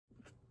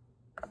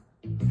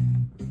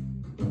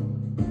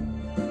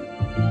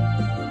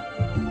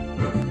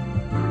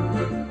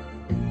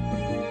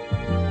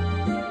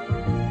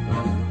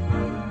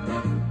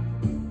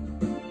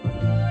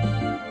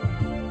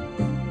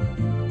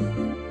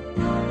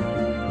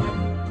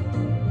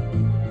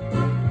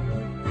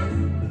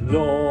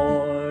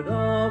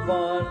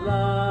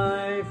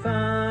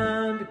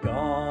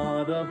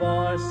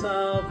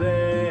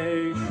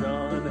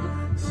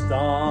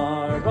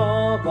star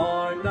of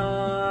our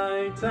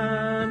night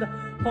and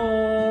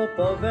hope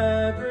of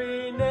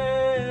every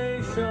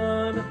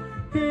nation,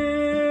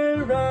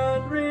 hear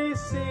and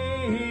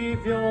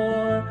receive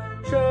your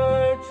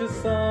church's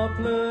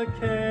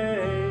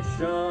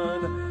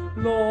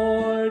supplication,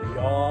 Lord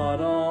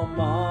God Almighty.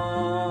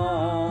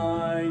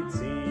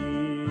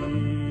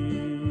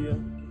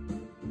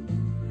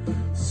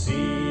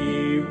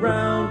 See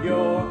round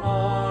your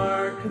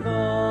ark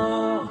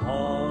the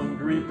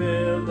hungry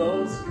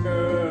billows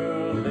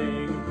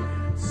curling,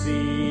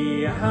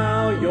 see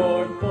how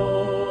your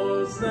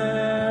foes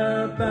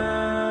their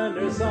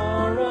banners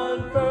are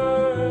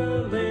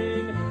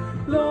unfurling,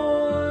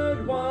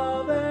 Lord,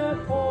 while their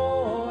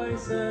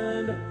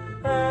poisoned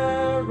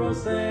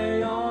arrows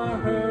they are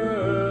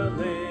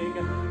hurling,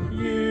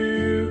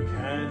 you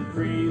can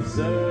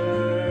preserve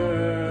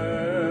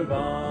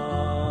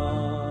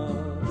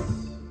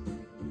us.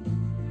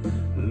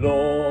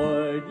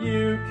 Lord,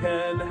 you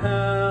can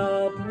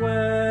help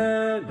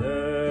when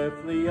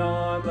earthly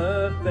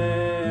armor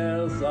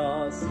fails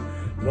us.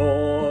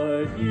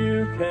 Lord,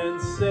 you can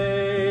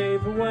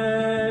save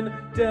when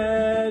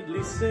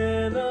deadly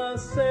sin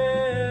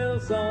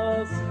assails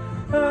us.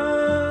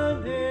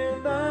 And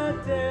in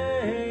that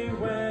day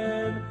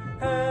when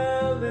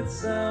hell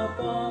itself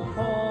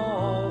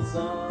appalls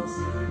us,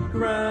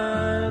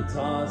 grant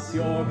us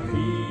your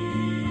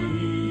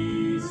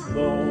peace,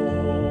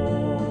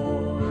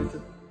 Lord.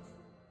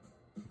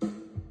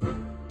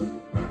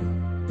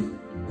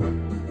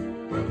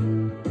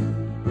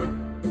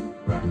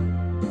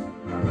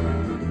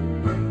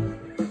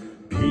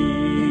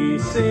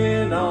 Peace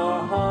in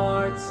our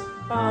hearts,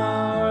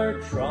 our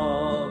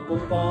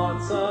troubled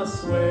thoughts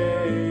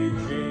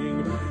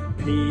assuaging,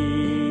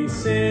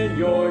 peace in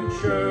your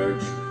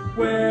church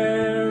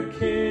where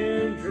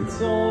kindred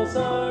souls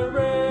are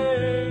raised.